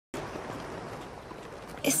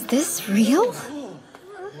Is this real?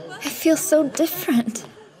 I feel so different.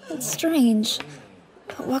 It's strange.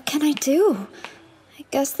 But what can I do? I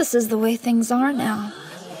guess this is the way things are now.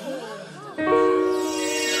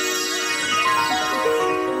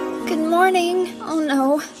 Good morning. Oh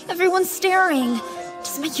no, everyone's staring.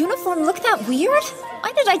 Does my uniform look that weird?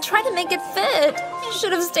 Why did I try to make it fit? I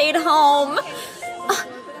should have stayed home.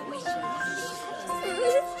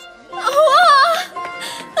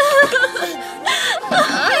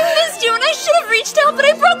 I missed you and I should have reached out, but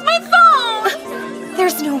I broke my phone!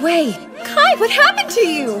 There's no way. Kai, what happened to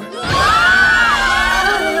you?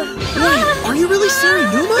 Wait, are you really Sari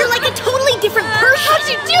Numa? You're like a totally different person! How'd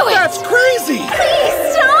you do it? That's crazy!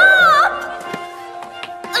 Please stop!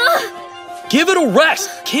 Give it a rest!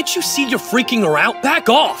 Can't you see you're freaking her out? Back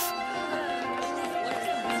off!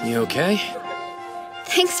 You okay?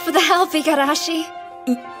 Thanks for the help, Igarashi.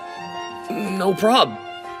 No prob.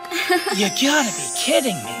 You gotta be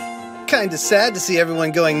kidding me. Kinda sad to see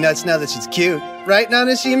everyone going nuts now that she's cute. Right,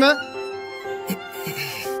 Nanashima?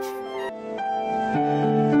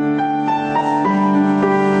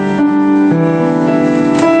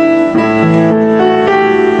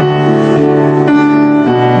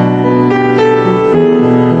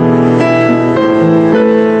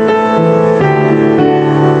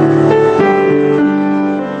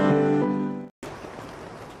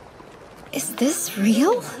 Is this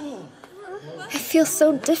real? I feel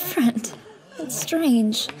so different. It's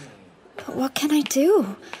strange. But what can I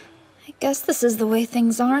do? I guess this is the way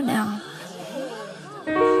things are now.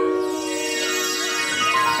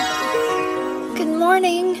 Good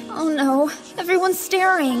morning. Oh no, everyone's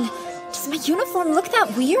staring. Does my uniform look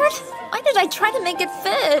that weird? Why did I try to make it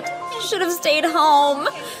fit? I should have stayed home.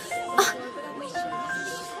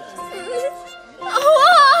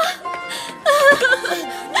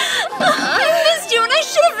 I missed you and I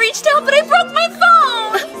should have reached out, but I broke my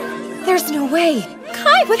phone! There's no way.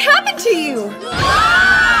 Kai, what happened to you?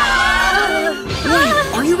 Wait,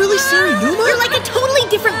 are you really Sari Numa? You're like a totally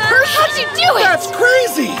different person! How'd you do it? That's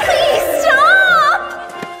crazy! Please stop!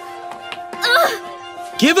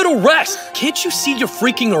 Give it a rest! Can't you see you're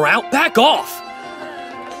freaking her out? Back off!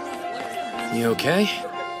 You okay?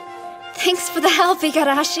 Thanks for the help,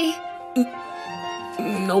 Igarashi.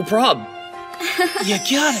 No prob. You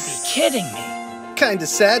gotta be kidding me. Kinda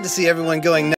sad to see everyone going nuts.